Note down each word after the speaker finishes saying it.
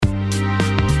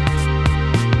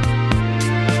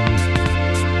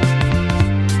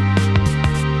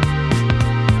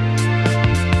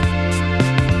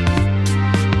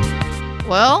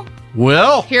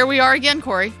Well, here we are again,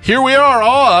 Corey. Here we are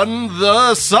on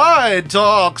the Side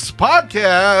Talks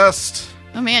podcast.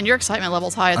 Oh man, your excitement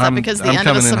level's high. Is that because the end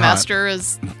of the semester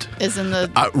is in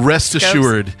the rest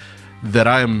assured that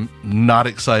I am not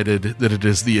excited that it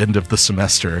is the end of the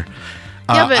semester.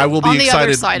 Yeah, but I will be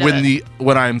excited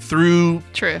when I'm through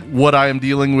True. What I am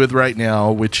dealing with right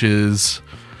now, which is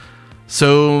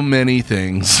so many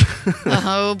things.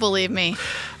 Oh, believe me.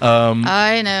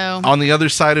 I know. On the other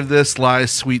side of this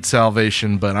lies sweet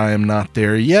salvation, but I am not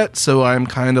there yet, so I'm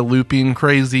kind of looping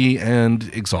crazy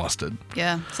and exhausted.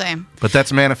 Yeah, same. But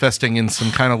that's manifesting in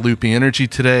some kind of loopy energy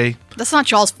today. That's not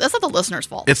the listener's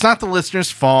fault. It's not the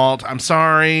listener's fault. I'm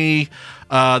sorry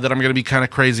that I'm going to be kind of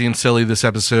crazy and silly this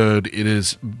episode. It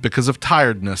is because of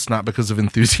tiredness, not because of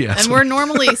enthusiasm. And we're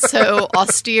normally so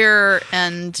austere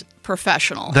and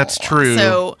professional. That's true.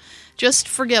 So just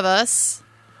forgive us.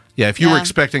 Yeah, if you were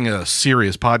expecting a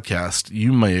serious podcast,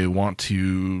 you may want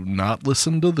to not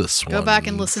listen to this one. Go back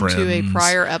and listen to a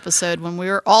prior episode when we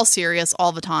were all serious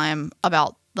all the time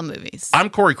about the movies. I'm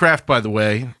Corey Kraft, by the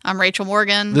way. I'm Rachel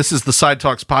Morgan. This is the Side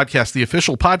Talks podcast, the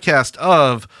official podcast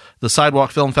of the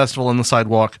Sidewalk Film Festival and the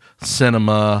Sidewalk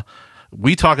Cinema.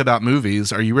 We talk about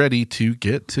movies. Are you ready to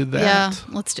get to that? Yeah,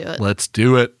 let's do it. Let's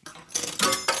do it.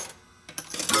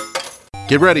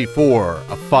 Get ready for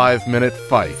a 5-minute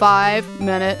fight.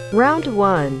 5-minute. Round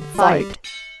 1. Fight.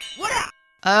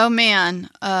 Oh, man.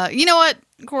 You know what,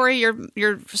 Corey?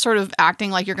 You're sort of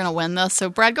acting like you're going to win this. So,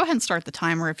 Brad, go ahead and start the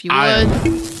timer if you would.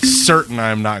 I'm certain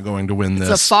I'm not going to win this.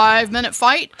 It's a 5-minute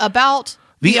fight about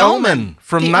The Omen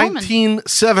from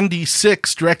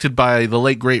 1976, directed by the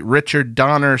late, great Richard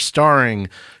Donner, starring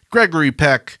Gregory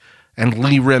Peck and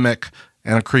Lee Remick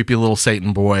and a creepy little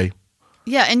Satan boy.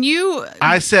 Yeah, and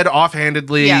I said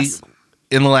offhandedly yes.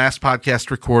 in the last podcast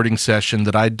recording session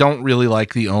that I don't really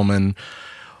like The Omen.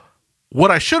 What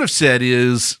I should have said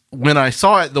is when I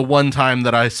saw it the one time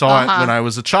that I saw it when I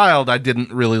was a child, I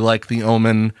didn't really like The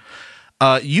Omen.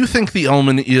 You think The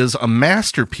Omen is a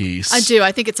masterpiece. I do.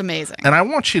 I think it's amazing. And I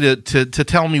want you to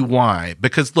tell me why.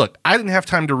 Because, look, I didn't have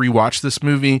time to rewatch this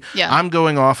movie. Yeah. I'm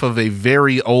going off of a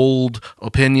very old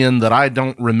opinion that I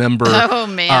don't remember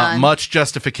much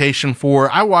justification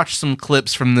for. I watched some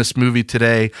clips from this movie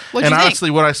today. What'd you honestly,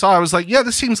 think? what I saw, I was like, yeah,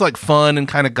 this seems like fun and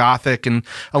kind of gothic and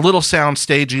a little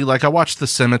soundstagey. Like, I watched the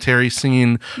cemetery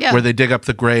scene where they dig up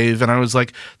the grave, and I was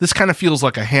like, this kind of feels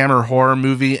like a Hammer horror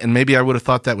movie, and maybe I would have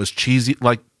thought that was cheesy.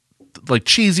 Like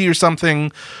cheesy or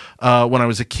something when I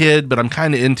was a kid, but I'm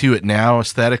kind of into it now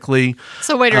aesthetically.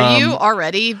 So wait, are you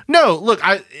already? No, look,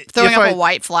 throwing up a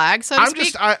white flag. So to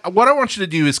speak? What I want you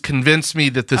to do is convince me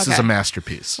that this is a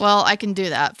masterpiece. Well, I can do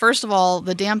that. First of all,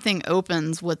 the damn thing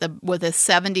opens with a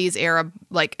 70s era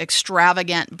like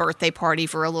extravagant birthday party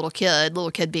for a little kid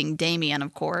being Damien,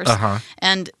 of course,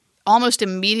 and almost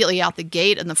immediately out the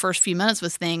gate in the first few minutes of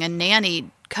this thing, a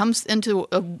nanny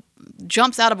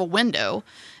jumps out of a window,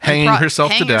 hanging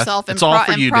herself to death. It's all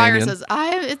for you, Pryor Damien. says,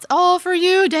 "It's all for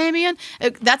you, Damien."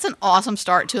 That's an awesome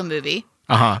start to a movie.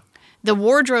 The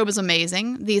wardrobe is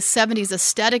amazing. The 70s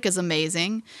aesthetic is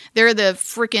amazing. They're the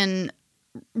freaking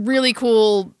really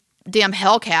cool damn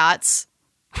Hellcats.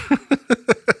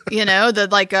 You know, the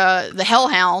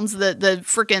Hellhounds, the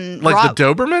freaking like the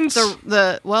Dobermans.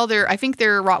 I think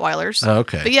they're Rottweilers. Oh,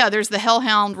 okay, but yeah, there's the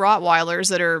Hellhound Rottweilers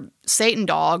that are Satan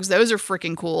dogs. Those are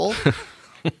freaking cool.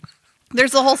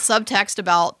 There's the whole subtext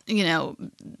about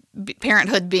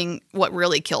parenthood being what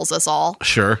really kills us all.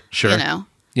 Sure. You know,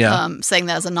 saying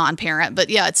that as a non-parent, but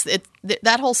yeah,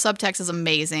 that whole subtext is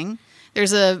amazing.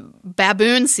 There's a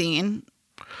baboon scene.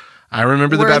 I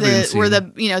remember the baboon scene. Where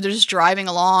they're just driving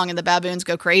along and the baboons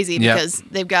go crazy because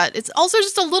it's also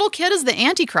just a little kid as the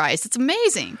Antichrist. It's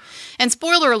amazing. And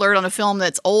spoiler alert on a film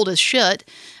that's old as shit,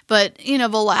 but the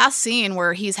last scene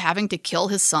where he's having to kill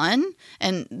his son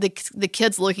and the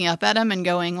kid's looking up at him and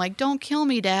going like, "Don't kill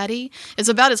me, Daddy." It's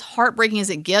about as heartbreaking as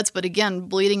it gets, but again,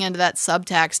 bleeding into that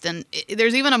subtext. And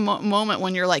there's even a moment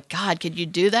when you're like, God, could you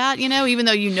do that? Even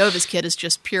though this kid is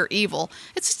just pure evil.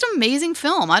 It's just an amazing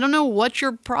film. I don't know what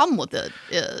your problem with it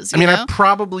is. I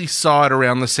probably saw it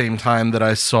around the same time that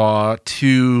I saw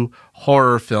two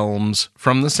horror films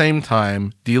from the same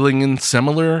time dealing in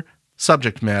similar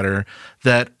subject matter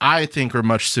that I think are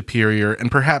much superior, and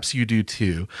perhaps you do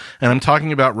too. And I'm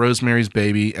talking about Rosemary's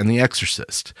Baby and The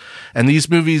Exorcist. And these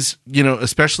movies,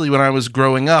 especially when I was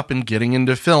growing up and getting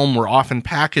into film, were often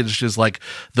packaged as like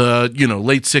the,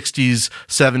 late 60s,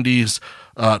 70s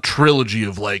trilogy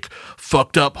of like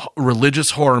fucked up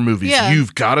religious horror movies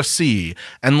you've got to see.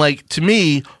 And like, to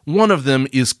me, one of them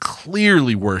is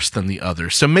clearly worse than the other.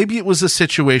 So maybe it was a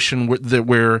situation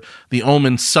where The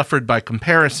Omen suffered by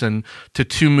comparison to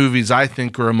two movies I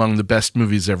think are among the best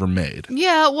movies ever made.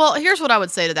 Yeah, well, here's what I would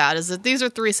say to that is that these are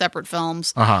three separate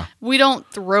films. Uh-huh. We don't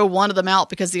throw one of them out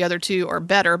because the other two are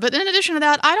better. But in addition to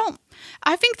that,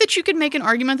 I think that you could make an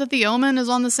argument that The Omen is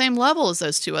on the same level as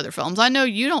those two other films. I know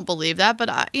you don't believe that, but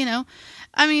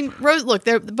look,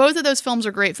 both of those films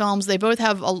are great films. They both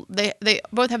have they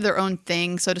both have their own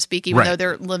thing, so to speak, even though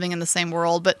they're living in the same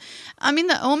world. But I mean,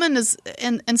 The Omen is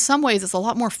in some ways it's a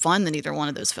lot more fun than either one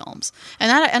of those films,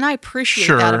 and I appreciate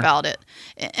that about it.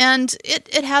 And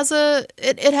it has a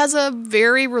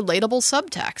very relatable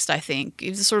subtext. I think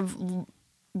it's sort of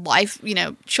life,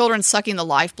 children sucking the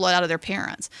lifeblood out of their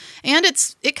parents, and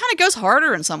it kind of goes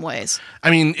harder in some ways.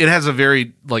 I mean, it has a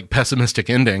very pessimistic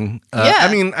ending.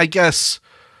 I mean, I guess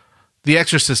The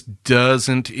Exorcist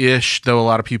doesn't ish, though a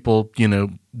lot of people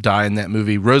die in that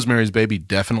movie. Rosemary's Baby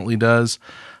definitely does,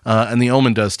 and The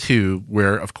Omen does too.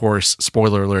 Where, of course,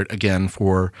 spoiler alert again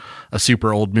for a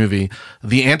super old movie,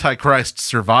 the Antichrist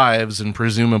survives and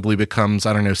presumably becomes,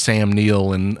 I don't know, Sam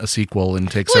Neill in a sequel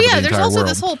and takes over the entire world. There's also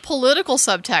this whole political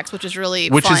subtext, which is really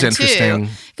fun too, interesting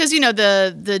because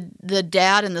the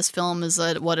dad in this film is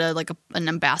an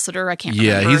ambassador. I can't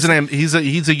remember. Yeah,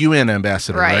 he's a UN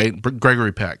ambassador, right?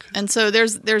 Gregory Peck. And so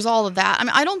there's all of that. I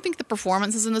mean, I don't think the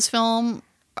performances in this film.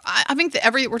 I think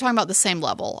that we're talking about the same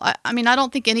level. I mean, I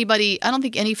don't think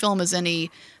any film is any.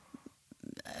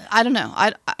 I don't know.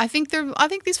 I think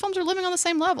these films are living on the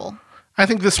same level. I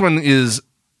think this one is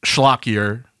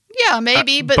schlockier. Yeah,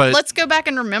 maybe, but let's go back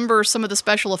and remember some of the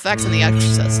special effects in The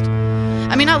Exorcist.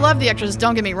 I mean, I love The Exorcist.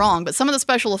 Don't get me wrong, but some of the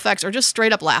special effects are just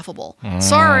straight up laughable.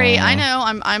 Sorry, I know.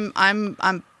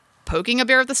 I'm poking a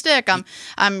bear with a stick.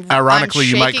 Ironically,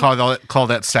 you might call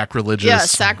that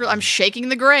sacrilegious. Yeah, I'm shaking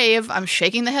the grave. I'm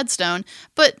shaking the headstone.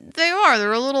 But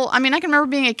they're a little. I mean, I can remember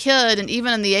being a kid and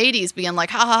even in the 80s being like,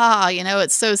 ha ha ha.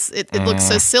 It looks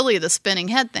so silly, the spinning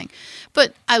head thing.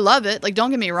 But I love it. Like, don't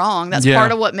get me wrong. That's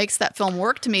part of what makes that film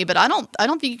work to me. But I don't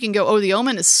think you can go, oh, The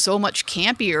Omen is so much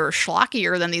campier or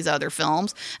schlockier than these other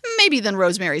films. Maybe than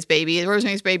Rosemary's Baby.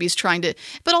 Rosemary's Baby is trying to.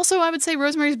 But also, I would say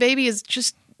Rosemary's Baby is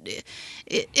just.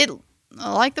 It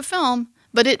I like the film,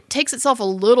 but it takes itself a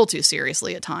little too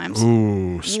seriously at times.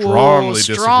 Ooh,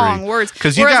 strong words.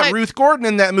 Because you got Ruth Gordon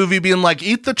in that movie being like,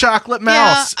 "Eat the chocolate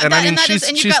mouse,"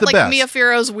 she's the best. Mia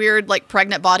Farrow's weird,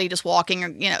 pregnant body just walking, or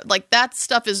that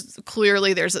stuff is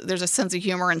clearly there's a sense of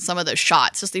humor in some of those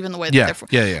shots, just even the way that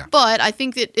they're. But I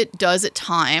think that it does at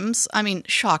times. I mean,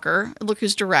 shocker! Look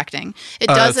who's directing. It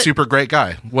does. Super great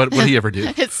guy. What did he ever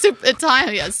do? It's at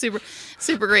times,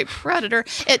 super great Predator.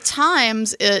 At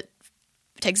times it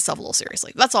takes itself a little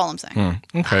seriously. That's all I'm saying.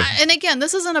 Okay. And again,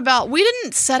 this isn't about. We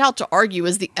didn't set out to argue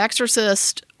is The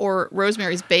Exorcist or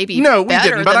Rosemary's Baby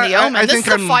better than The Omen. This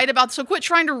is a fight about. So quit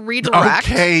trying to redirect.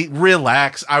 Okay,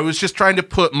 relax. I was just trying to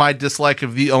put my dislike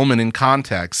of The Omen in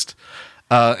context.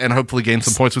 And hopefully gain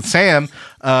some points with Sam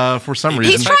for some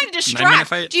reason. He's trying to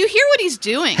distract. Do you hear what he's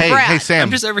doing, Brad? Hey, Sam.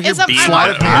 I'm just over here being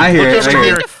sleight of hand. I hear He's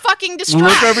trying to fucking distract.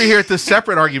 Look over here at the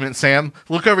separate argument, Sam.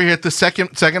 Look over here at the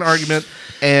second argument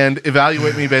and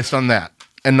evaluate me based on that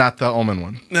and not the Omen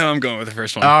one. No, I'm going with the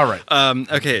first one. All right.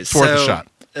 Okay, it's worth a shot.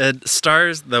 It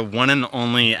stars the one and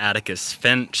only Atticus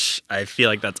Finch. I feel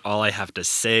like that's all I have to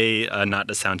say, not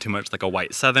to sound too much like a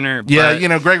white Southerner.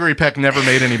 Yeah, Gregory Peck never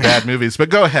made any bad movies, but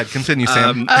go ahead. Continue,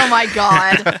 Sam. Oh, my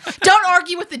God. Don't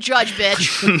argue with the judge,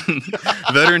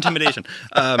 bitch. Voter intimidation.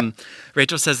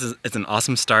 Rachel says it's an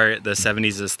awesome start, the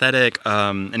 70s aesthetic,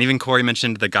 and even Corey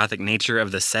mentioned the gothic nature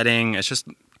of the setting. It's just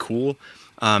cool.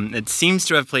 It seems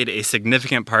to have played a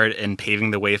significant part in paving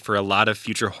the way for a lot of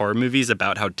future horror movies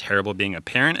about how terrible being a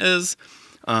parent is.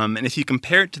 And if you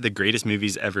compare it to the greatest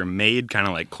movies ever made, kind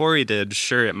of like Corey did,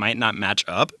 sure, it might not match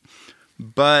up.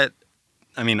 But,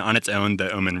 I mean, on its own,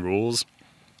 The Omen rules.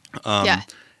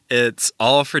 It's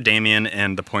all for Damien,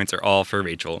 and the points are all for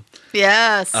Rachel.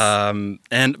 Yes.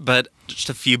 But just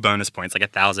a few bonus points, like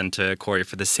 1,000 to Corey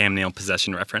for the Sam Neill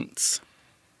possession reference.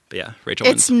 But yeah, Rachel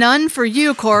wins. It's none for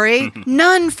you, Corey.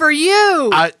 None for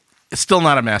you. It's still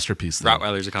not a masterpiece, though.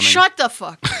 Rottweilers are coming. Shut the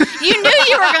fuck. You knew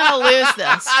you were going to lose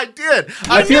this. I did.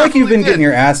 I feel like you've been getting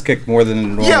your ass kicked more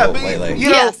than normal lately.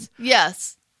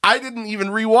 Yes. I didn't even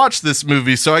rewatch this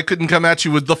movie, so I couldn't come at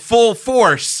you with the full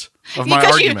force of my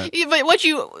argument. But what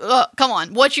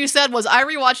you said was I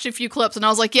rewatched a few clips and I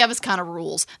was like, yeah, this kind of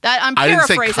rules. That I'm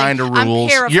paraphrasing. I didn't say kind of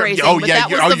rules. I'm paraphrasing.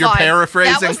 You're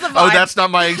paraphrasing. That was the vibe. Oh, that's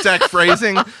not my exact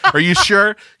phrasing. Are you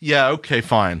sure? Yeah. Okay.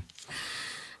 Fine.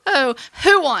 Oh,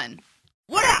 who won?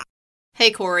 What up? Hey,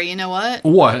 Corey, you know what?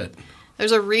 What?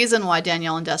 There's a reason why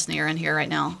Danielle and Destiny are in here right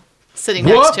now, sitting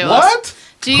next to us. What?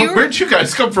 Do you? Where'd you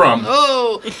guys come from?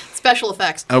 Oh, special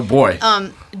effects. Oh boy.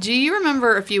 Do you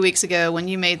remember a few weeks ago when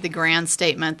you made the grand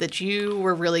statement that you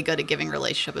were really good at giving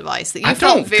relationship advice? That you I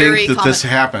felt don't very think that this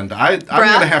happened. I'm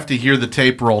going to have to hear the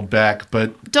tape rolled back,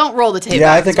 but don't roll the tape. Yeah,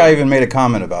 back. I think I even made a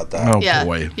comment about that. oh Yeah,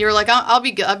 boy. you were like, I'll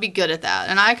be good. I'll be good at that,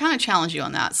 and I kind of challenged you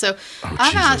on that. So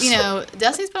I've had, Jesus.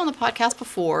 Destiny's been on the podcast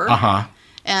before,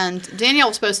 and Danielle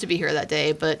was supposed to be here that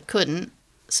day but couldn't.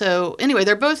 So anyway,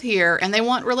 they're both here, and they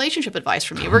want relationship advice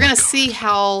from you. We're going to see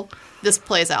how this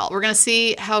plays out. We're going to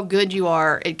see how good you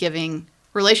are at giving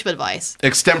relationship advice.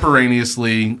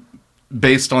 Extemporaneously,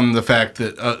 based on the fact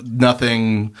that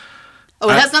nothing... Oh,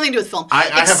 it has nothing to do with film. I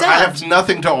have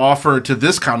nothing to offer to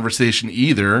this conversation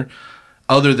either,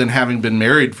 other than having been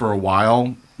married for a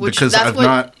while. Because that's I've what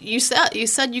not. You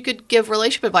said you could give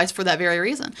relationship advice for that very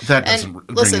reason. That doesn't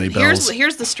ring any bells.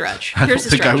 Here's the stretch. I don't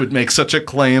think I would make such a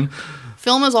claim.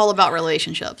 Film is all about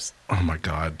relationships. Oh my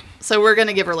God. So we're going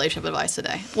to give relationship advice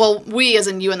today. Well, we as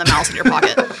in you and the mouse in your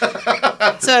pocket.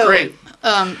 So, Great.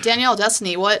 Danielle,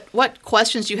 Destiny, what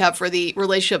questions do you have for the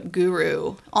relationship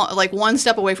guru? Like one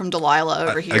step away from Delilah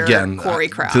over here, Again, Corey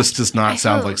Kraft. this does not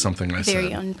sound feel like something I said.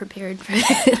 Very unprepared for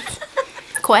this.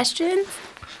 Questions?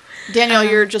 Danielle,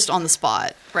 you're just on the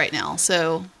spot right now.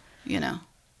 So,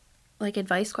 Like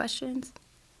advice questions?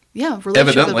 Yeah, relationship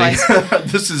Evidently,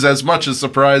 advice. this is as much a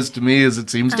surprise to me as it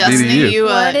seems to be Destiny, to you.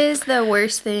 What is the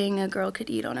worst thing a girl could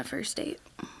eat on a first date?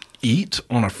 Eat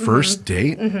on a first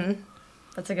date?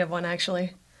 That's a good one,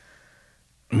 actually.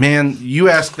 Man, you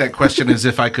ask that question as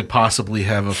if I could possibly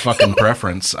have a fucking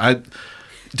preference.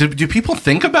 Do people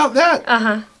think about that?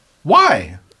 Uh-huh.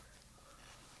 Why?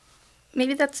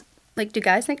 Maybe that's like, do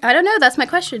guys think? I don't know. That's my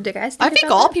question. Do guys think I think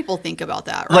about all that? people think about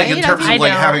that, right? Like in terms I of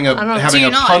like don't. having I don't. having Do a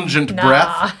you not? pungent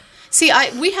breath. See,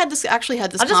 we had this I'll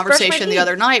just brush conversation my the teeth.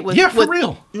 other night with, Yeah, for with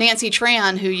real. Nancy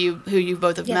Tran, who you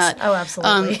both have Yes. met. Oh,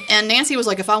 absolutely. And Nancy was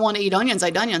like, if I want to eat onions, I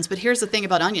eat onions. But here's the thing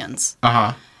about onions.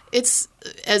 Uh-huh. It's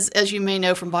as you may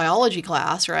know from biology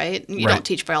class, right? You Right. don't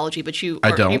teach biology, but you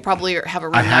don't. You probably have a I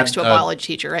room had, next to a biology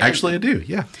teacher, right? Actually, I do,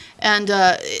 yeah. And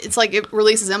it's like it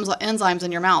releases enzymes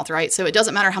in your mouth, right? So it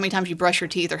doesn't matter how many times you brush your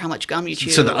teeth or how much gum you chew.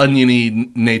 So the oniony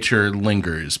nature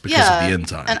lingers because of the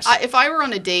enzymes. And if I were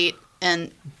on a date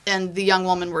and the young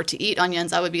woman were to eat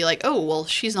onions, I would be like, oh, well,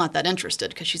 she's not that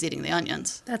interested because she's eating the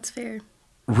onions. That's fair.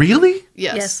 Really?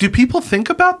 Yes. Yes. Do people think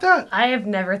about that? I have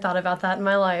never thought about that in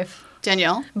my life.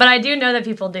 Danielle? But I do know that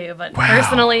people do. But Wow.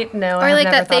 personally, no. I Or have like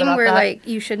never that thought thing about where that. like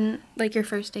you shouldn't, like your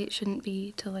first date shouldn't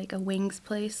be to like a wings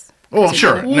place. Well,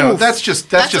 sure. No, Oof. that's just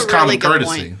That's a really common good courtity.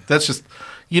 point. That's just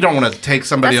you don't want to take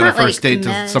somebody That's on a not, like, first date to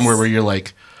mess. somewhere where you're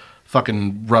like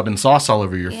fucking rubbing sauce all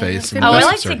over your face. that's in good. Oh, I those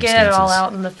like to get it all circumstances.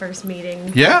 out in the first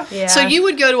meeting. Yeah? Yeah. So you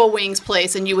would go to a wings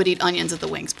place and you would eat onions at the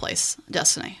wings place,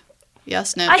 Destiny?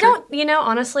 Yes? No? I True? don't,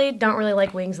 honestly, don't really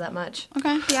like wings that much.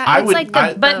 Okay. Yeah, I it's would- like the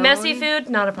I- But bone. messy food,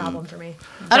 not a problem for me.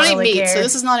 I don't eat really meat, so care.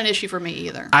 this is not an issue for me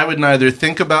either. I would neither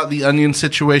think about the onion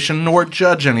situation nor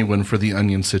judge anyone for the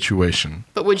onion situation.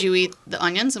 But would you eat the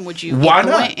onions and would you Why eat,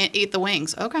 not? Eat the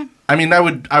wings? Okay. I mean, I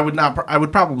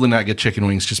would probably not get chicken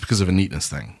wings just because of a neatness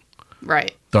thing.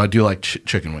 Right. Though I do like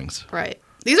chicken wings. Right.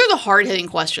 These are the hard-hitting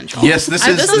questions, Charles. Yes, this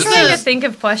I'm is just trying to think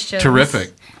of questions.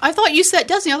 terrific. I thought you said,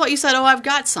 Destiny, oh, I've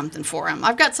got something for him.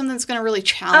 I've got something that's going to really Oh,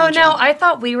 challenge no, him. I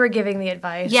thought we were giving the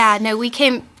advice. Yeah, no, we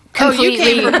came Oh, you completely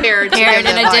came prepared to give in a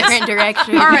advice. different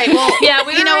direction. All right, well, Yeah,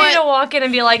 we you were know ready what? to walk in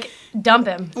and be like, dump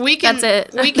him. We can,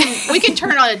 That's it. we can turn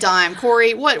it on a dime.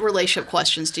 Corey, what relationship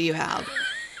questions do you have?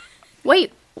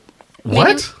 Wait,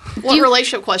 What? What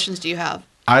relationship questions do you have?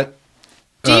 I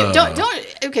Do you don't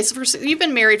okay, so you've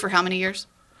been married for how many years?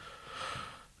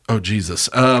 Oh Jesus.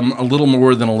 A little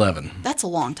more than 11. That's a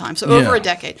long time. So Yeah. over a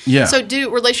decade. Yeah. So do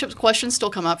relationship questions still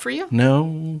come up for you?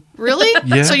 No. Really?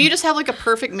 Yeah. So you just have like a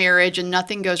perfect marriage and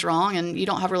nothing goes wrong and you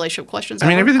don't have relationship questions? I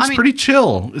mean, ever? everything's pretty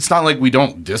chill. It's not like we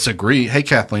don't disagree. Hey,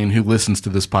 Kathleen, who listens to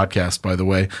this podcast, by the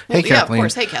way. Well, Hey, yeah, of Kathleen.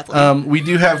 course. Hey, Kathleen. We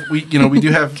do have Kathleen knows I'm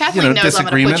going to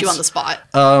disagreements. put you on the spot.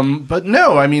 But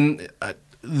no, I mean,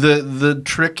 the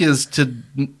trick is to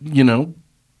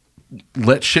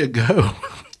let shit go.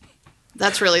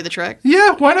 That's really the trick.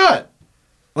 Yeah, why not?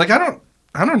 Like I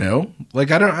don't know. Like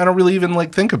I don't really even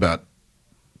like think about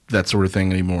that sort of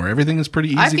thing anymore. Everything is pretty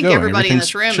easy I think going. everybody in Everything's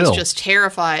this room chill. is just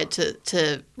terrified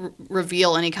to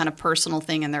reveal any kind of personal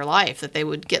thing in their life that they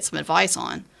would get some advice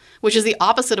on, which is the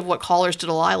opposite of what callers to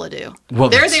Delilah do. Well,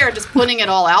 They're that's- there just putting it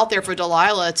all out there for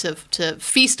Delilah to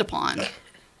feast upon.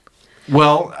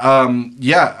 Well,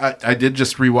 I did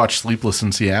just rewatch Sleepless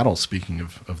in Seattle. Speaking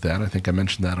of that, I think I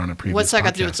mentioned that on a previous. What's that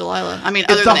got to do podcast. with Delilah? I mean,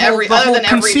 It's other than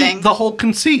conceit, everything. the whole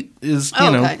conceit is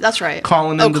Okay, that's right.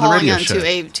 calling into the radio show.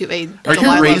 to a Are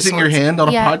Delilah you raising your sorts. hand on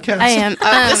a Yeah, podcast? I am.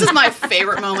 This is my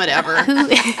favorite moment ever.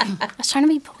 I was trying to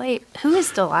be polite. Who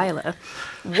is Delilah?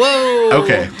 Whoa.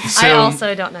 Okay, so I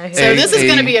also don't know who. So this is a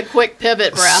going to be a quick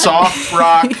pivot, Brad. soft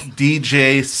rock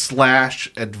DJ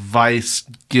 / advice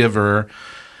giver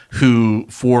who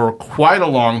for quite a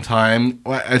long time,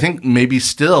 I think maybe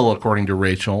still, according to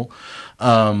Rachel,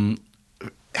 had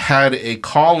a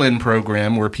call-in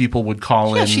program where people would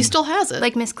call in. Yeah, she still has it.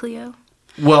 Like Miss Cleo?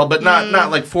 Well, but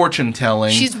not like fortune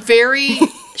telling.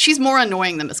 She's more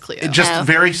annoying than Miss Cleo. Just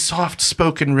very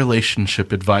soft-spoken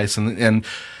relationship advice, and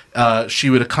she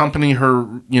would accompany her,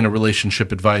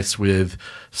 relationship advice with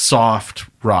soft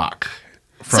rock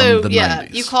from the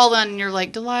 90s. You call in and you're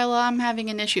like, Delilah, I'm having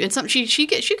an issue. And she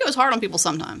goes hard on people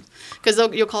sometimes because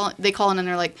they call in and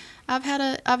they're like, I've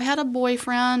had a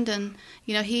boyfriend and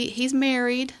he's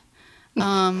married.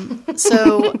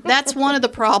 So that's one of the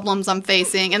problems I'm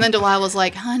facing. And then Delilah's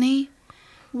like, honey,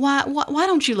 why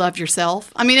don't you love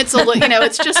yourself? I mean, it's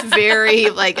it's just very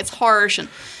it's harsh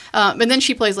and then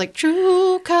she plays like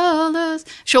True Colors.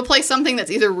 She'll play something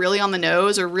that's either really on the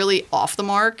nose or really off the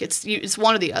mark. It's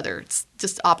one or the other. It's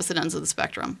just opposite ends of the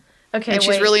spectrum. Okay, and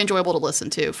she's wait. really enjoyable to listen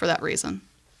to for that reason.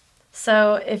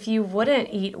 So if you wouldn't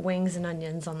eat wings and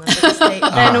onions on the first date,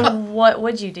 then what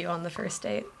would you do on the first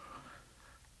date?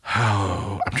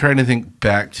 Oh, I'm trying to think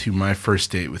back to my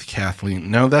first date with Kathleen.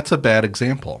 No, that's a bad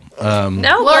example. No,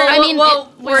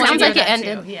 It sounds like it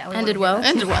ended well.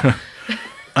 Ended well.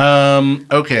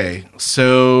 Okay,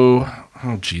 so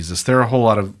Jesus, there are a whole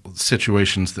lot of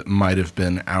situations that might have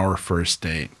been our first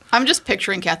date. I'm just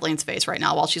picturing Kathleen's face right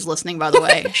now while she's listening. By the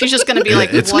way, she's just going to be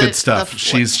like, "It's what good stuff."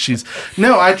 She's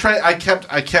no. I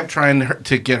kept trying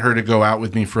to get her to go out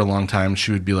with me for a long time.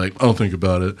 She would be like, "I'll think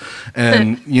about it,"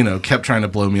 and kept trying to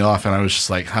blow me off. And I was just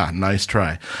like, nice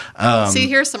try." See,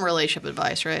 here's some relationship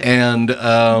advice, right? And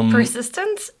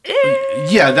persistence.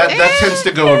 Yeah, that tends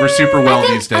to go over super well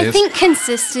these days. I think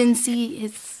consistency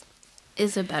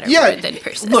is a better word than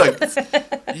persistence.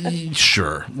 Look,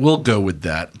 sure, we'll go with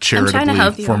that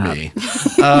charitably for me.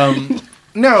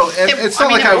 No, it's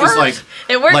not like I was like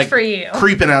it worked for you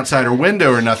creeping outside her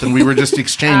window or nothing. We were just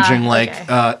exchanging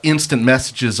instant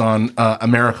messages on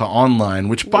America Online,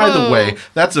 which, by the way,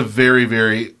 that's a very,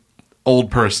 very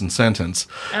old person sentence.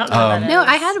 I don't know what that is. No,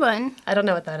 I had one. I don't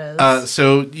know what that is.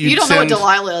 So you don't know what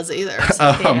Delilah is either.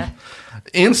 So.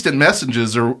 Instant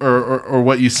messages or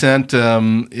what you sent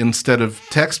instead of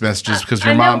text messages because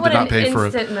your mom did not pay for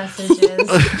it. Instant messages.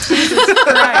 Jesus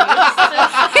Christ.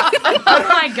 Oh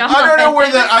my God. I don't know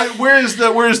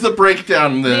where's the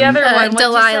breakdown then. The other one,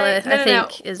 Delilah, I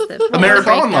think, is the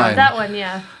America Online. That one,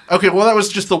 yeah. Okay, well that was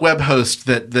just the web host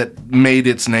that made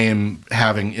its name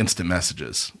having instant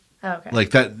messages. Oh, okay. Like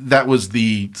that was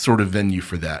the sort of venue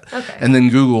for that. Okay. And then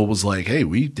Google was like, hey,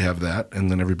 we have that.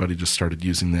 And then everybody just started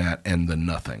using that and then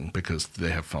nothing because they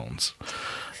have phones.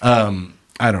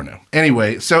 I don't know.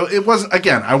 Anyway, so it wasn't,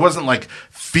 again, I wasn't like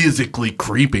physically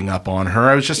creeping up on her.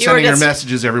 I was just sending her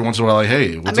messages every once in a while like,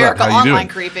 hey, what's America up? How you doing? Online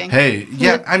creeping. Hey,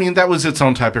 yeah, I mean, that was its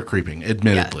own type of creeping,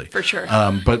 admittedly. Yeah, for sure.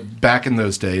 But back in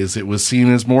those days, it was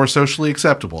seen as more socially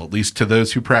acceptable, at least to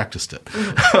those who practiced it.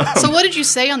 So what did you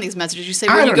say on these messages? You say,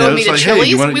 where you go with me to like,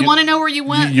 Chili's? Hey, we want to know where you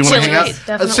went. You want to hang out?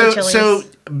 Definitely So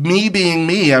me being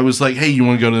me, I was like, hey, you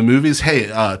want to go to the movies?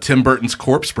 Hey, Tim Burton's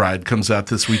Corpse Bride comes out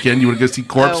this weekend. You want to go see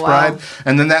Corpse Bride?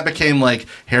 And then that became like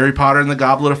Harry Potter and the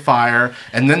Goblet of Fire.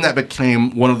 And then that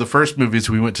became one of the first movies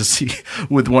we went to see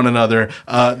with one another,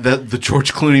 the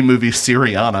George Clooney movie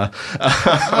Syriana.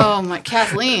 Oh, my,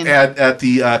 Kathleen. At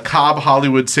the Cobb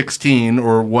Hollywood 16,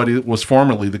 or what it was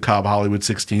formerly the Cobb Hollywood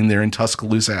 16, there in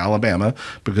Tuscaloosa, Alabama,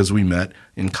 because we met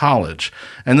in college.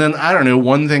 And then, I don't know,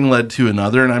 one thing led to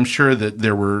another, and I'm sure that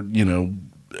there were,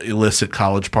 illicit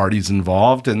college parties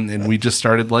involved, and we just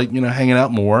started, hanging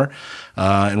out more.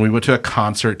 And we went to a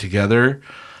concert together.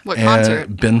 What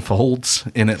concert? Ben Folds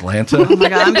in Atlanta. Oh my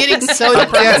God, I'm getting so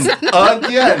depressed.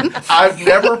 Again, I've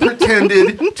never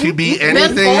pretended to be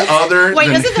anything other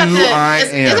than who I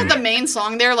am. Isn't the main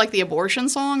song there like the abortion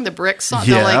song, the Brick song?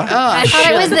 Yeah. They're like, oh, I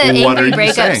thought it was the What are angry you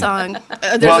breakup saying? song.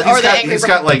 He's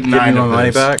got like 9 of money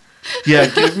those. back. Yeah,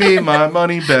 give me my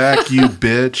money back, you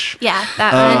bitch. Yeah,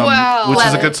 that one. Wow. Which is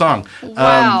a Love good song.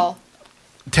 Wow.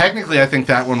 Technically, I think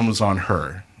that one was on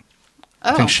her.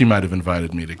 I Oh. think she might have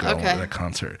invited me to go Okay. to that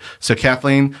concert. So,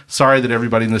 Kathleen, sorry that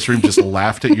everybody in this room just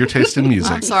laughed at your taste in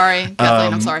music. I'm sorry,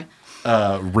 Kathleen. I'm sorry.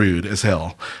 rude as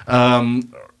hell.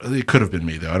 It could have been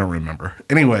me, though. I don't remember.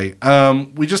 Anyway,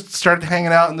 we just started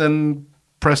hanging out, and then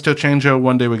presto changeo,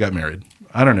 one day we got married.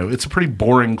 I don't know. It's a pretty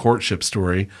boring courtship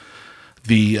story.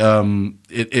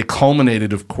 It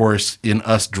culminated, of course, in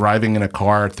us driving in a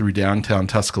car through downtown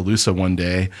Tuscaloosa one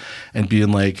day and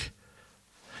being like,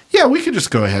 yeah, we could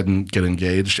just go ahead and get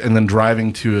engaged, and then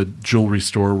driving to a jewelry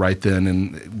store right then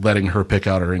and letting her pick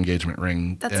out her engagement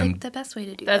ring. That's and, like the best way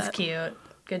to do that. That's cute.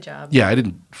 Good job. Yeah, I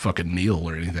didn't fucking kneel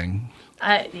or anything.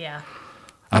 Yeah.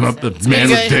 I'm a man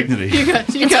with dignity.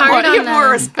 You got more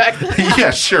respect.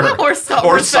 Yeah, sure. More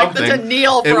self-respect than to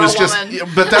kneel for a woman.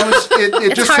 But that was it.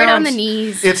 It's just hard sounds, on the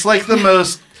knees. It's like the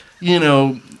most,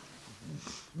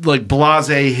 like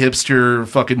blasé hipster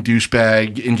fucking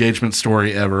douchebag engagement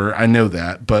story ever. I know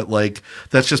that, but like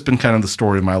that's just been kind of the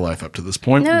story of my life up to this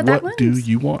point. No, what do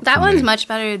you want? That from one's me? much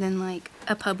better than like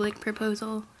a public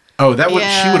proposal. Oh, that would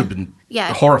Yeah. she would have been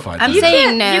horrified. I'm by that.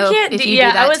 saying no. you can't if do- you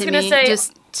yeah, do that I was to gonna me, say-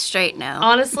 just straight no.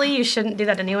 Honestly, you shouldn't do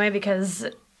that anyway because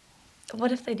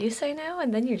what if they do say no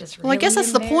and then you're just really Well, I guess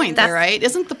that's the embarrassed? point, there, right?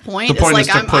 Isn't the point? The point it's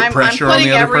is like to put pressure on I'm putting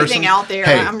the other everything person? out there.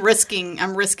 Hey. I'm risking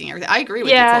everything. I agree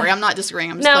with Yeah. you, Corey. I'm not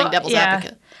disagreeing. I'm just playing devil's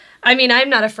advocate. I mean, I'm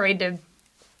not afraid to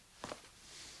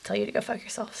tell you to go fuck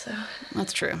yourself. So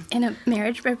That's true. In a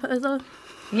marriage proposal,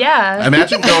 yeah,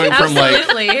 Imagine going from like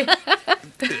absolutely.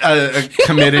 a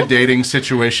committed dating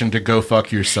situation to go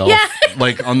fuck yourself,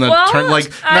 like on the Well, turn,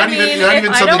 like I not mean, even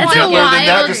if I something don't- gentler than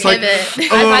that. Wild Just like pivot.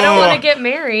 If I don't want "Oh, to get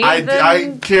married, I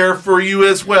then care for you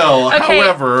as well. Okay,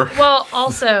 However, well,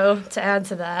 also to add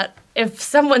to that, if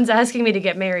someone's asking me to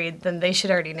get married, then they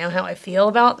should already know how I feel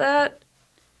about that.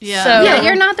 Yeah. So- yeah,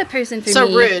 you're not the person for So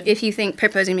me. rude. If you think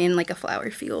proposing me in like a flower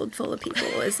field full of people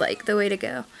is like the way to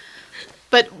go.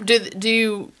 But do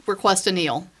you request a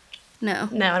kneel? No.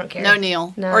 No, I don't care. No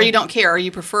kneel. No. Or you don't care, or you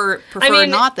prefer I mean,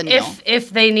 not the kneel.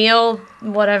 If they kneel,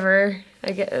 whatever.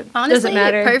 I get it. Honestly, Doesn't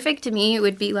matter. perfect to me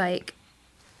would be like,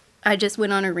 I just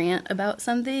went on a rant about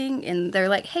something, and they're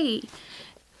like, "Hey,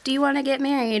 do you want to get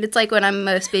married?" It's like when I'm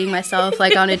most being myself,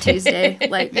 like on a Tuesday.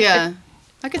 Like, Yeah.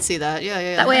 I could see that.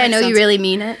 Yeah. that way I know you really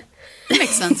mean it. That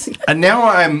makes sense. and now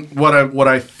I'm what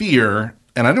I fear,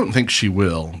 and I don't think she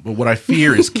will, but what I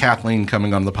fear is Kathleen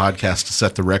coming on the podcast to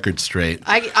set the record straight.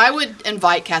 I would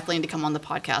invite Kathleen to come on the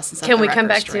podcast and set Can the we come record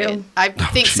back straight. too? I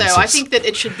think so. I Jesus. think that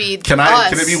it should be Can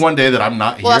us. it be one day that I'm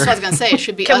not here? Well, that's what I was going to say. It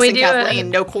should be Can us we and do Kathleen, it?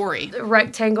 no Corey.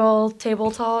 Rectangle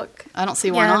table talk. I don't see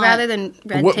why Yeah, not. rather than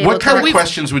red What table kind talk. of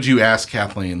questions would you ask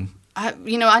Kathleen? I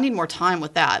need more time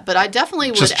with that. But I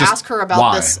definitely would Just ask her about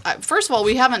why? this. First of all,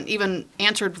 we haven't even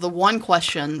answered the one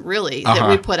question, really, that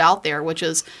we put out there, which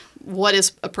is what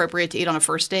is appropriate to eat on a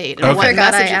first date? And Okay. what I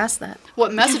forgot I messages- asked that.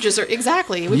 What messages are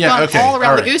exactly? We've Yeah, gone okay, all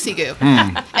around all the right. Hmm. goosey goo.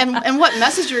 And what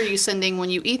message are you sending when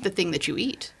you eat the thing that you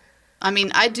eat? I mean,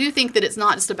 I do think that it's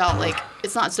not just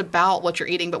about what you're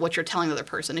eating, but what you're telling the other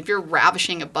person. If you're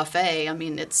ravishing a buffet, I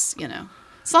mean, it's not. A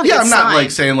Yeah, good I'm not sign.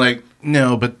 like saying like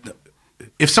no, but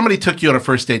if somebody took you on a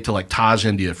first date to like Taj,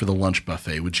 India for the lunch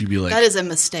buffet, would you be like, That is a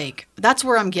mistake. That's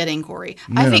where I'm getting, Corey.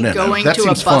 No, I think no. going That to a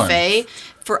seems fun. buffet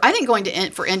for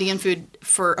Indian food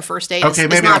for a first date. okay, is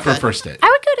maybe not not for a good. first date? I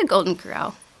would go to Golden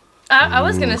Corral. I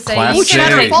was gonna say Class you A. can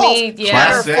Cheddar take Falls. me. Yeah,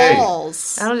 Class Cheddar A. Falls.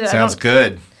 Sounds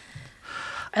good.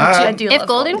 I do If love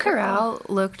Golden Corral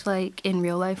looked like in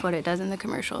real life what it does in the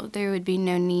commercial, there would be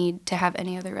no need to have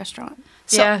any other restaurant.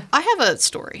 So Yeah. I have a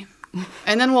story,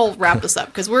 and then we'll wrap this up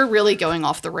because we're really going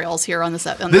off the rails here on this.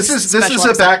 This is a special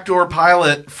episode. backdoor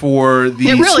pilot for the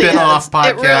It really spin-off is. It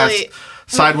podcast really-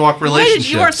 Sidewalk Why Relationships.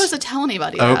 you weren't supposed to tell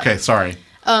anybody that. Okay, sorry.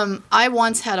 I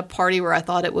once had a party where I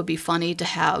thought it would be funny to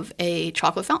have a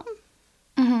chocolate fountain.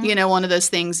 One of those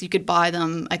things you could buy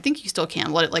them. I think you still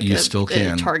can. You still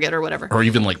can. Target or whatever. Or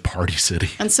even like Party City.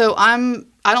 And so I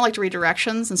don't like to read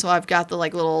directions, and so I've got the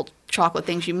like little chocolate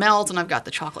things you melt, and I've got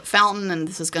the chocolate fountain, and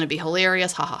this is going to be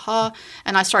hilarious, ha ha ha.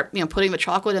 And I start putting the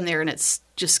chocolate in there, and it's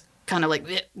just kind of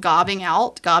like gobbing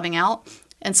out.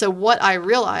 And so what I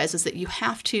realize is that you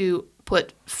have to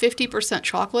put 50%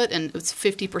 chocolate and it's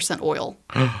 50% oil.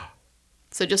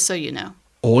 So just so you know.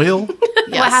 Oil? What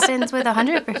Yes. happens with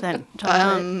 100%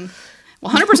 chocolate?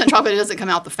 Well, 100% chocolate, it doesn't come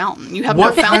out the fountain. You have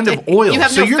What no kind fountain. of oil? You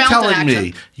have So no you're fountain telling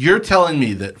action.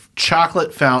 me that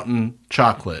chocolate fountain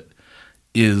chocolate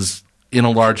is in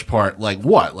a large part like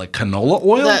what? Like canola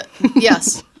oil?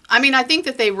 Yes. I mean, I think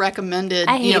that they recommended,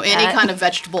 I hate any that. kind of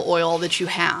vegetable oil that you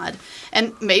had.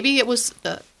 And maybe it was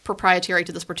proprietary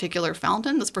to this particular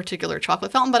fountain, this particular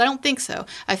chocolate fountain, but I don't think so.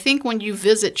 I think when you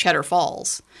visit Cheddar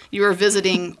Falls, you are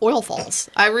visiting oil falls.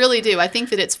 I really do. I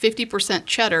think that it's 50%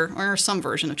 cheddar, or some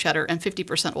version of cheddar, and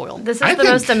 50% oil. This is the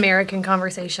most American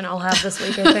conversation I'll have this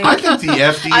week, I think. I think the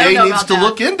FDA needs to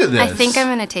look into this. I think I'm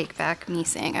going to take back me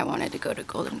saying I wanted to go to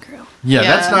Golden Corral. Yeah,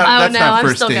 that's not I'm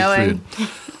first still date going. food.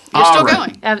 You're still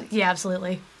going. Yeah,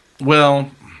 absolutely. Well,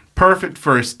 perfect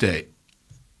first date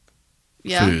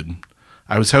food.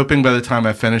 I was hoping by the time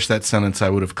I finished that sentence, I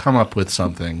would have come up with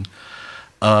something.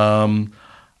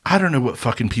 I don't know what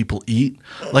fucking people eat.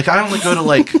 Like, I only go to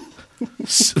like the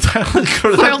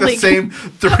same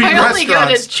 3 restaurants. I only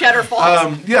go to Cheddar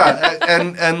Falls.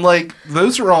 And like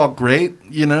those are all great.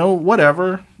 You know,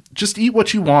 whatever. Just eat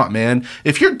what you want, man.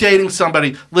 If you're dating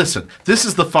somebody, listen. This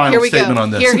is the final statement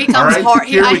on this. Here he comes hard.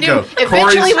 Here we go.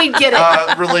 Eventually, we get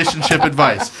it. Relationship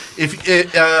advice. If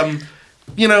it,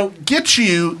 get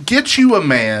you a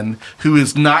man who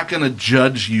is not going to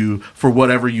judge you for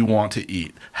whatever you want to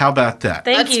eat. How about that?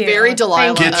 That's very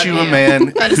Delilah. Get you a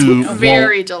man who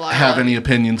very won't have any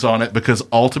opinions on it, because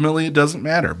ultimately it doesn't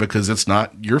matter, because it's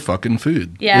not your fucking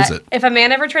food, yeah, is it? If a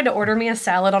man ever tried to order me a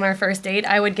salad on our first date,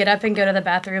 I would get up and go to the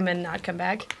bathroom and not come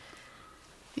back.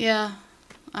 Yeah.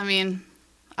 I mean,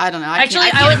 I don't know.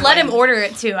 I would let him order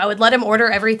it too. I would let him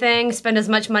order everything, spend as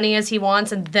much money as he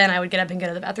wants, and then I would get up and go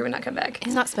to the bathroom and not come back.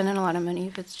 He's not spending a lot of money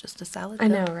if it's just a salad. I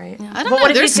know, right? Yeah. I don't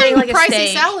know. There's some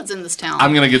pricey salads in this town.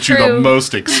 I'm going to get you the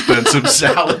most expensive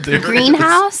salad there.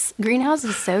 Greenhouse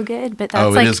is so good, but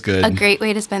that's it is good. A great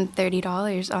way to spend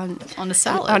 $30 on a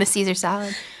salad, on a Caesar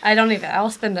salad. I'll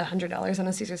spend $100 on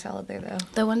a Caesar salad there though.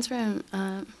 The ones from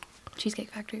Cheesecake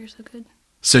Factory are so good.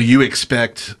 So you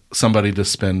expect somebody to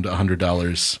spend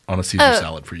 $100 on a Caesar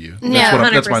salad for you? No,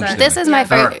 that's my understanding. This is my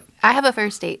first. I have a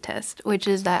first date test, which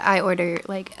is that I order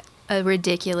like a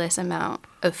ridiculous amount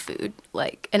of food,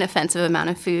 like an offensive amount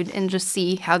of food, and just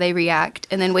see how they react,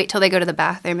 and then wait till they go to the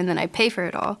bathroom, and then I pay for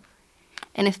it all.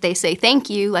 And if they say thank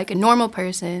you, like a normal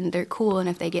person, they're cool. And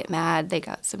if they get mad, they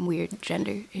got some weird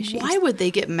gender issues. Why would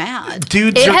they get mad?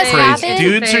 Dudes are crazy. Happened.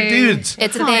 Dudes are dudes.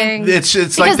 It's a thing. It's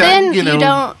because like that. Then you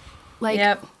don't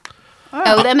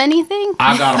owe them anything.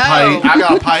 I got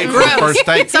a pie for a first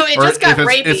date. So it just got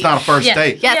rapey. It's not a first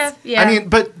date. Yes. Yeah. I mean,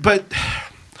 but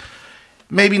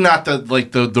maybe not the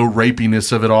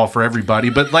rapiness of it all for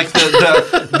everybody, but like the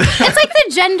it's like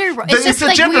the gender. It's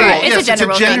a gender role. Yes, it's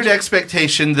a gendered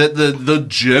expectation that the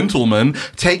gentleman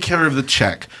take care of the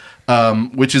check,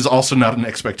 which is also not an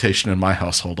expectation in my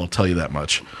household. I'll tell you that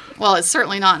much. Well, it's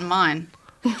certainly not in mine.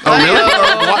 Oh,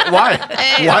 really? Why?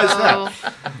 Why is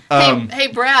that? Hey,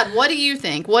 Brad, what do you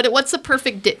think? What's the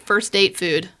perfect first date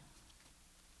food?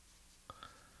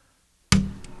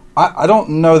 I don't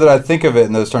know that I think of it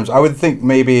in those terms. I would think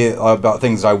maybe about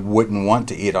things I wouldn't want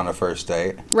to eat on a first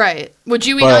date. Right. Would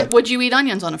you eat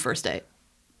onions on a first date?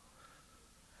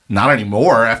 Not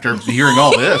anymore after hearing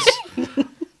all this.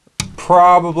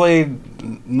 Probably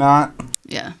not.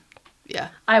 Yeah.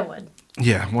 I would.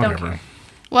 Yeah, whatever.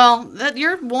 Well,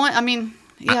 you're one. I mean,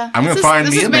 yeah. I'm going to find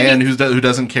me a man who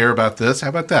doesn't care about this. How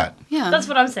about that? Yeah. That's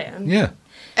what I'm saying. Yeah.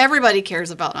 Everybody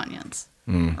cares about onions,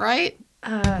 right?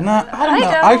 No, I don't know.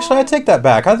 Actually, I take that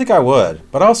back. I think I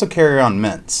would, but I also carry on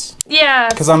mints. Yeah,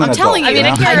 because I'm adult. Telling you. I mean,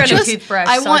 I carry on a toothbrush.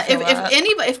 I want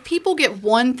if people get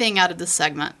one thing out of this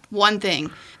segment, one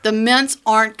thing, the mints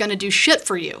aren't going to do shit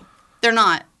for you. They're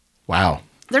not. Wow.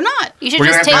 They're not. You should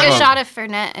just take a shot of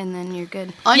Fernet and then you're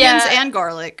good. Onions and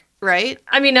garlic. Right.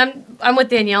 I mean, I'm with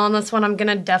Danielle on this one. I'm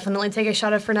gonna definitely take a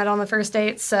shot of Fernet on the first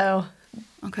date. So,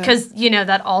 because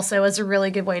that also is a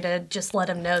really good way to just let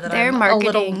him know that I'm a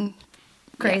little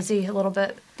crazy, a little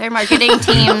bit. Their marketing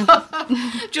team,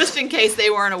 just in case they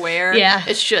weren't aware. Yeah,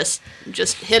 it's just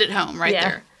hit it home right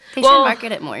there. They should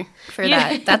market it more for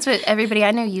that. That's what everybody I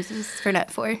know uses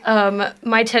Fernet for.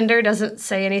 My Tinder doesn't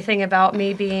say anything about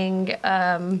me being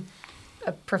a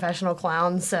professional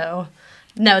clown, so.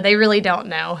 No, they really don't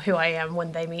know who I am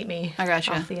when they meet me. I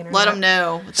gotcha. Off the internet. Let them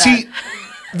know. See,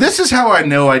 this is how I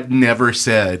know I'd never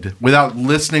said, without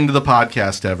listening to the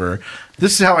podcast ever,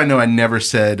 this is how I know I never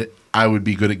said I would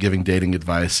be good at giving dating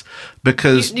advice.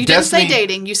 Because you didn't say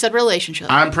dating, you said relationship.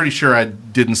 I'm pretty sure I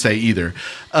didn't say either.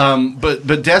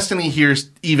 But Destiny here's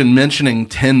even mentioning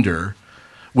Tinder,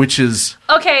 which is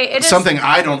something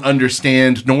I don't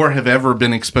understand nor have ever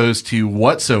been exposed to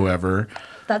whatsoever.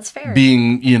 That's fair.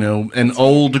 Being, an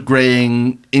old,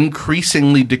 graying,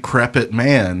 increasingly decrepit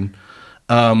man,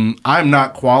 I'm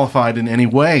not qualified in any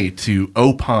way to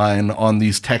opine on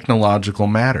these technological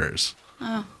matters.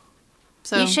 Oh.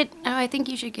 So you should. Oh, I think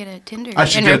you should get a Tinder. I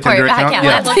should get a Tinder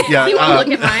account. Yeah. You want to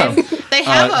look at mine? They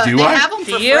have them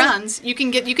for friends. You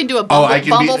can do a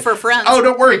Bumble for friends. Oh,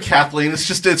 don't worry, Kathleen. It's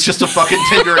just a fucking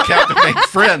Tinder account to make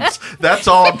friends. That's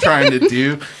all I'm trying to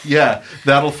do. Yeah,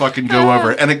 that'll fucking go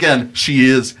over. And again, she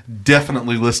is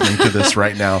definitely listening to this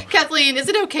right now. Kathleen, is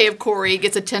it okay if Corey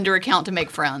gets a Tinder account to make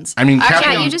friends? I mean,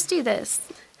 Kathleen, yeah, you just do this.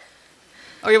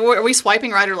 Are we swiping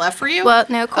right or left for you? Well,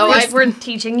 no, Corey. We're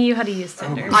teaching you how to use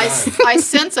Tinder. I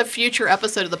sense a future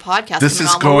episode of the podcast. This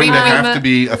is going to have to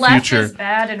be a left future. Left is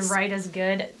bad and right is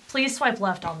good. Please swipe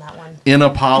left on that one. In a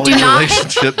poly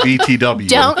relationship, BTW.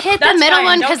 Don't hit the middle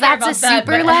one because that's a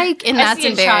super like, and that's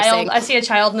embarrassing. I see a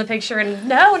child in the picture, and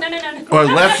no. Or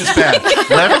left is bad.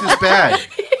 Left is bad.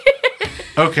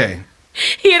 Okay.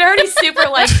 He had already super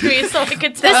liked me, so I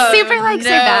could tell. The super likes are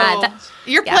bad.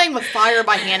 You're playing with fire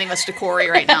by handing this to Corey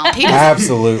right now.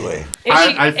 Absolutely.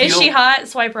 Is she hot?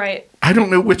 Swipe right. I don't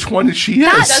know which one she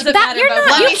is. Doesn't matter.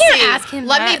 You can't ask him.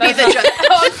 Let me be the judge.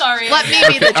 Oh, I'm sorry. Let me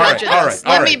be the judge of this.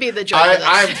 Let me be the judge of this.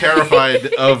 I'm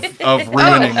terrified of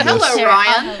ruining this. Hello,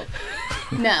 Ryan.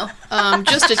 No.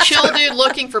 Just a chill dude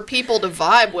looking for people to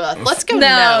vibe with. Let's go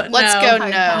no. Let's go no.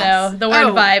 No, the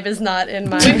word vibe is not in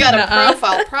my... We've got a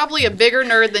profile. Probably a bigger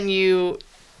nerd than you.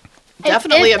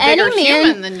 Definitely a bigger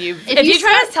human than you. If you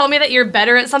try to tell me that you're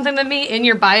better at something than me in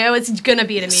your bio, it's going to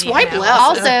be an immediate swipe left.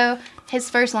 Also, his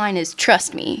first line is,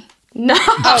 trust me. No.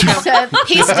 So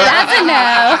he's definitely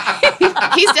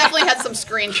had some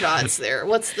screenshots there.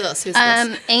 What's this? Who's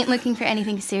this? Ain't looking for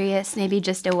anything serious. Maybe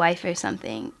just a wife or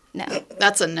something. No.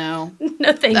 That's a no.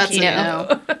 No, thank you. That's a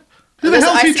no. Who the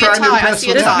hell is he trying to impress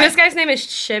with that? This guy's name is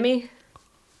Shimmy.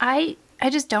 I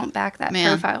just don't back that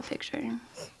profile picture.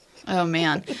 Oh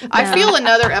man, I feel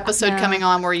another episode coming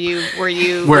on where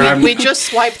we just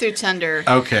swipe through Tinder.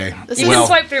 Okay, you can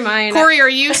swipe through mine. Corey, are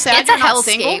you sad you're not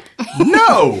single?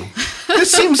 No,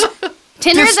 this seems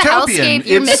Tinder is a hellscape.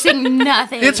 You're missing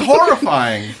nothing. It's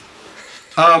horrifying.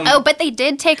 But they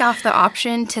did take off the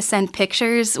option to send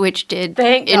pictures, which did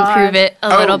improve it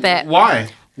a little bit. Why?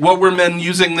 What were men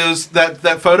using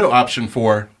that photo option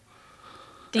for?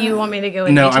 Do you want me to go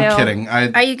in detail? No, I'm kidding.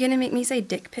 Are you going to make me say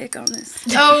dick pic on this?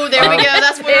 Oh, there we go.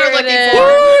 That's what we were looking for.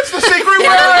 Ooh, it's the secret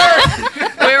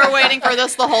word! We were waiting for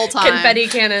this the whole time. Confetti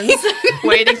cannons.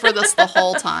 Waiting for this the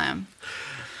whole time.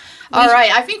 All right,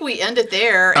 I think we end it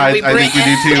there. And I think we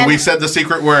do too. We said the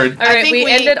secret word. All right, we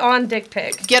ended on dick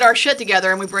pic. Get our shit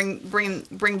together and we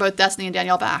bring both Destiny and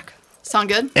Danielle back. Sound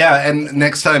good? Yeah, and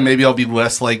next time maybe I'll be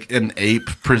less like an ape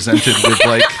presented with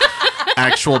like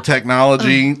actual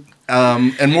technology.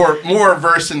 And more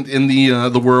versed in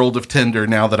the world of Tinder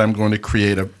now that I'm going to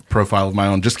create a profile of my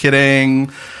own. Just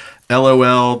kidding.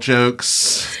 LOL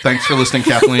jokes. Thanks for listening,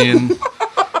 Kathleen.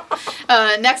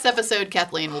 Next episode,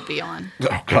 Kathleen will be on.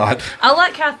 Oh, God. I'll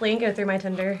let Kathleen go through my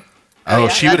Tinder. Oh, yeah,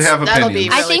 she would have opinions. Really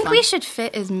I think we should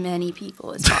fit as many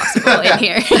people as possible in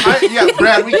here.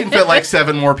 Brad, we can fit like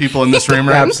 7 more people in this room,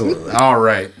 right? Absolutely. All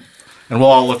right. And we'll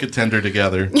all look at Tinder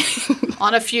together.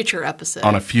 On a future episode.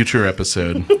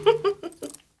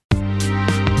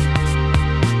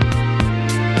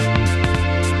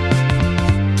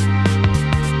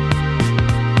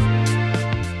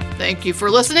 Thank you for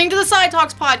listening to the Side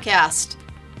Talks podcast.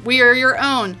 We are your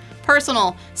own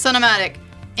personal, cinematic,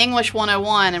 English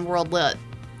 101 and World Lit.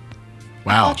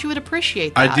 Wow. I thought you would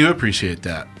appreciate that. I do appreciate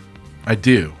that. I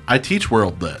do. I teach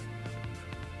World Lit.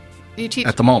 You teach,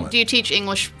 at the moment. Do you teach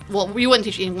English? Well, you wouldn't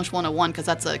teach English 101 because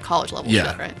that's a college level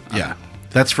shit, right? Yeah.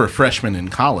 That's for freshmen in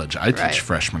college. I teach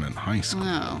freshmen in high school.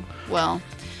 Oh, well.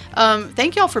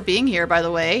 Thank y'all for being here, by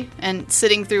the way, and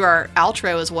sitting through our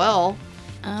outro as well.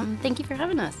 Thank you for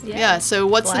having us. Yeah, so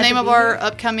what's the name of our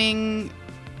upcoming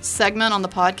segment on the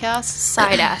podcast?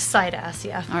 Side Ass. Side Ass,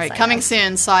 yeah. All right, coming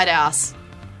soon, Side Ass.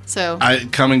 So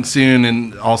coming soon,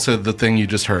 and also the thing you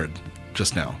just heard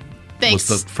just now. Thanks.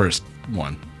 Was the first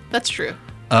one. That's true.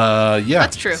 Yeah.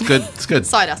 That's true. It's good. It's good.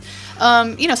 Side Ass.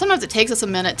 Sometimes it takes us a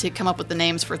minute to come up with the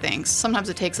names for things. Sometimes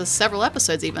it takes us several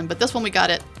episodes even, but this one we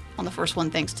got it on the first one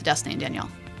thanks to Destiny and Danielle.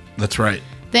 That's right.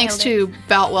 Thanks to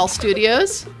Boutwell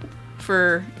Studios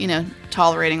for,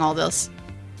 tolerating all this.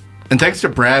 And thanks to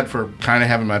Brad for kind of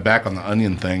having my back on the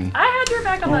onion thing. I had your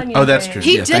back on the onion Oh, that's thing. true.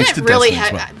 He yeah, didn't really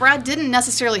have... Brad didn't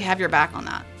necessarily have your back on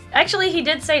that. Actually, he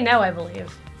did say no, I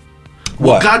believe.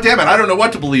 Well, What? God damn it, I don't know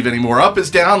what to believe anymore. Up is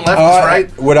down, left is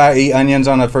right. Would I eat onions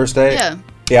on a first date? Yeah.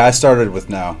 Yeah, I started with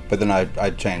no, but then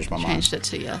I changed my mind. Changed it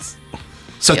to yes.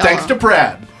 So thanks to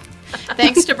Brad.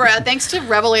 Thanks to Brad. Thanks to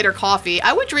Revelator Coffee.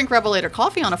 I would drink Revelator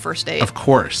Coffee on a first date. Of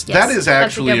course. Yes, that is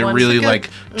actually a really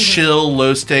chill,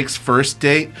 low stakes first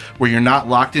date where you're not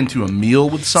locked into a meal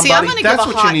with somebody. See, that's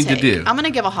what you need to do. I'm going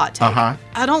to give a hot take.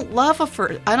 I don't love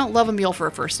a meal for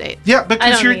a first date. Yeah,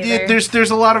 because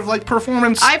there's a lot of like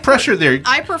performance pressure there.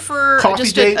 I prefer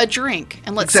just a drink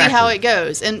and let's see how it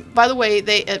goes. And by the way,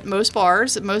 at most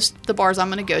the bars I'm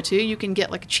going to go to, you can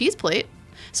get like a cheese plate.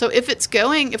 So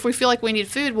if we feel like we need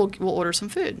food, we'll order some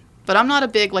food. But I'm not a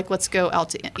big let's go out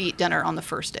to eat dinner on the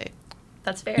first date.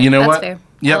 That's fair. You know that's what? Fair.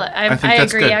 Yep, I think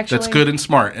that's agree, good. Actually. That's good and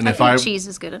smart. And if cheese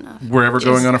is good enough. We're ever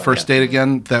going on a first date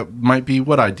again, that might be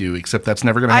what I do. Except that's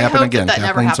never going to happen again. That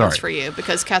never happens for you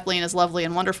because Kathleen is lovely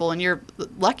and wonderful, and you're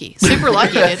lucky, super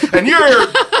lucky. And you're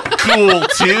cool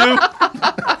too.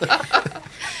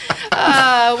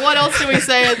 What else do we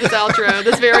say in this outro?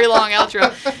 This very long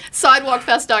outro.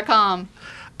 Sidewalkfest.com.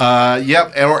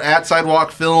 Yep, or at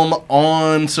Sidewalk Film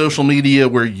on social media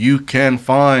where you can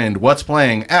find what's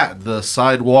playing at the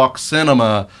Sidewalk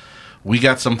Cinema. We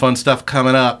got some fun stuff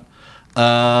coming up.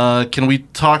 Can we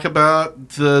talk about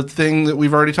the thing that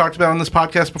we've already talked about in this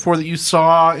podcast before that you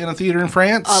saw in a theater in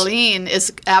France? Aline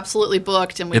is absolutely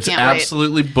booked, and we can't wait. It's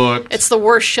absolutely booked. It's the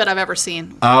worst shit I've ever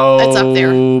seen. Oh, it's up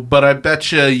there. But I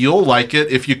bet you'll like it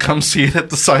if you come see it at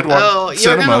the Sidewalk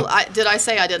Cinema. Did I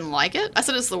say I didn't like it? I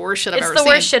said it's the worst shit I've ever seen. It's the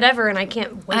worst shit ever, and I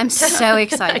can't wait. I'm so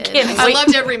excited. I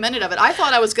loved every minute of it. I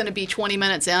thought I was going to be 20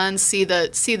 minutes in, see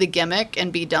the gimmick,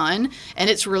 and be done, and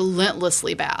it's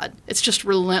relentlessly bad. It's just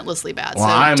relentlessly bad. Well,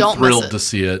 so I'm don't thrilled to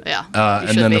see it. Yeah,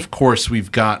 and then, of course,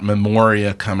 we've got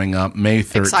Memoria coming up May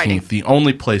 13th, Exciting. The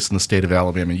only place in the state of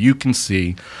Alabama you can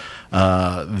see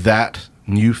that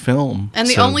new film. And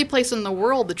the only place in the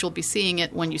world that you'll be seeing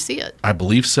it when you see it. I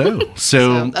believe so.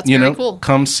 So that's very cool.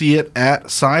 Come see it at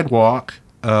Sidewalk.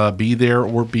 Be there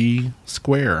or be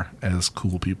square, as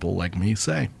cool people like me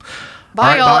say.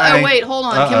 Bye, y'all. Bye. Oh, wait, hold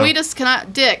on.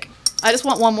 Dick. I just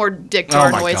want one more dick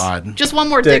jar noise. God. Just one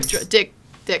more dick.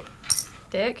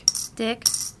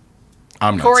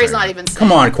 I'm not Corey's saying not even saying.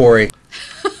 Come on, Corey.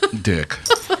 Dick.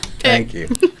 Thank you.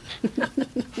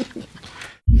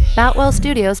 Boutwell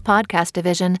Studios Podcast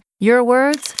Division. Your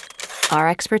words, our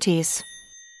expertise.